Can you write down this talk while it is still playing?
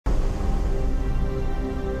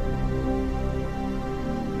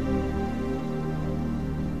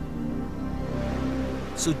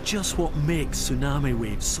So just what makes tsunami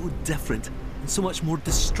waves so different and so much more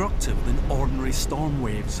destructive than ordinary storm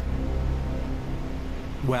waves?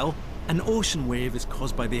 Well, an ocean wave is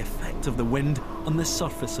caused by the effect of the wind on the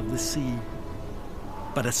surface of the sea.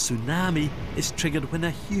 But a tsunami is triggered when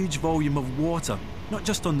a huge volume of water, not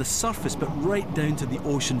just on the surface but right down to the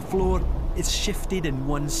ocean floor, is shifted in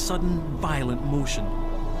one sudden, violent motion.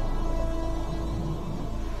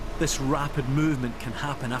 This rapid movement can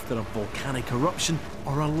happen after a volcanic eruption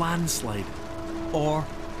or a landslide, or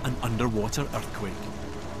an underwater earthquake.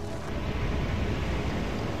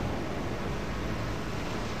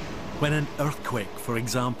 When an earthquake, for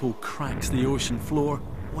example, cracks the ocean floor,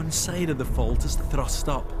 one side of the fault is thrust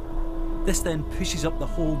up. This then pushes up the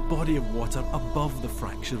whole body of water above the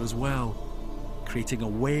fracture as well, creating a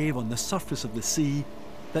wave on the surface of the sea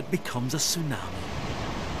that becomes a tsunami.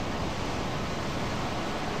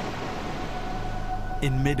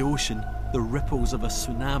 In mid-ocean, the ripples of a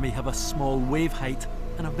tsunami have a small wave height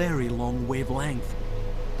and a very long wavelength.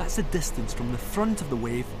 That's the distance from the front of the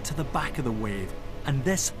wave to the back of the wave, and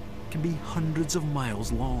this can be hundreds of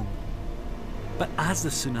miles long. But as the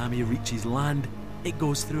tsunami reaches land, it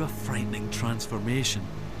goes through a frightening transformation.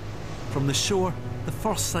 From the shore, the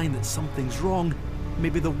first sign that something's wrong may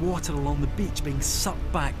be the water along the beach being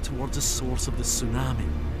sucked back towards the source of the tsunami.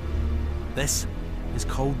 This is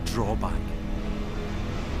called drawback.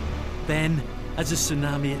 Then, as the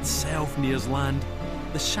tsunami itself nears land,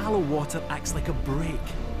 the shallow water acts like a brake,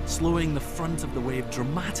 slowing the front of the wave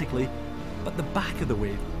dramatically, but the back of the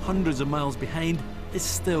wave, hundreds of miles behind, is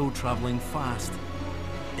still travelling fast.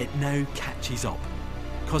 It now catches up,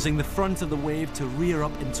 causing the front of the wave to rear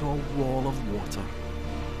up into a wall of water.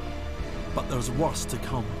 But there's worse to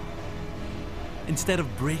come. Instead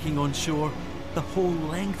of breaking on shore, the whole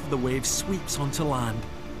length of the wave sweeps onto land,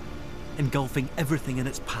 engulfing everything in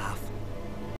its path